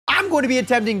I'm going to be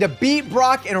attempting to beat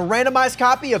Brock in a randomized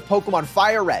copy of Pokemon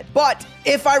Fire Red. But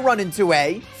if I run into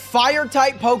a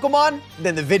Fire-type Pokemon,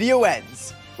 then the video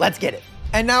ends. Let's get it.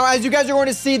 And now, as you guys are going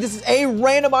to see, this is a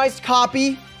randomized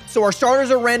copy. So our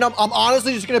starters are random. I'm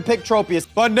honestly just going to pick Tropius.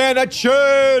 Banana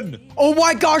Chin! Oh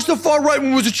my gosh, the far right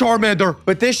one was a Charmander.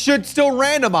 But this should still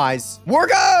randomize. We're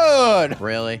good!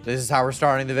 Really? This is how we're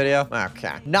starting the video?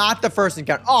 Okay. Not the first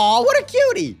encounter. Oh, what a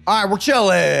cutie! All right, we're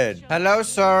chilling. Hello,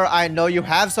 sir. I know you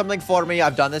have something for me.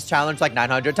 I've done this challenge like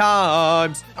 900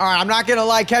 times. All right, I'm not going to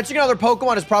lie. Catching another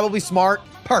Pokemon is probably smart.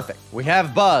 Perfect. We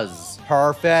have Buzz.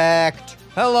 Perfect.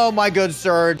 Hello, my good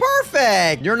sir.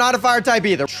 Perfect. You're not a fire type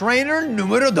either. Trainer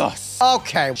numero dos.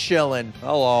 Okay, chillin'.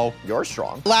 Hello. You're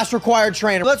strong. Last required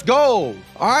trainer. Let's go.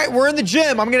 All right, we're in the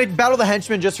gym. I'm going to battle the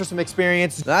henchman just for some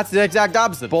experience. That's the exact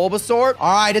opposite. Bulbasaur.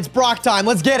 All right, it's Brock time.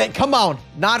 Let's get it. Come on.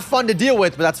 Not fun to deal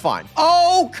with, but that's fine.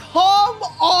 Oh, come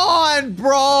on,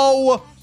 bro.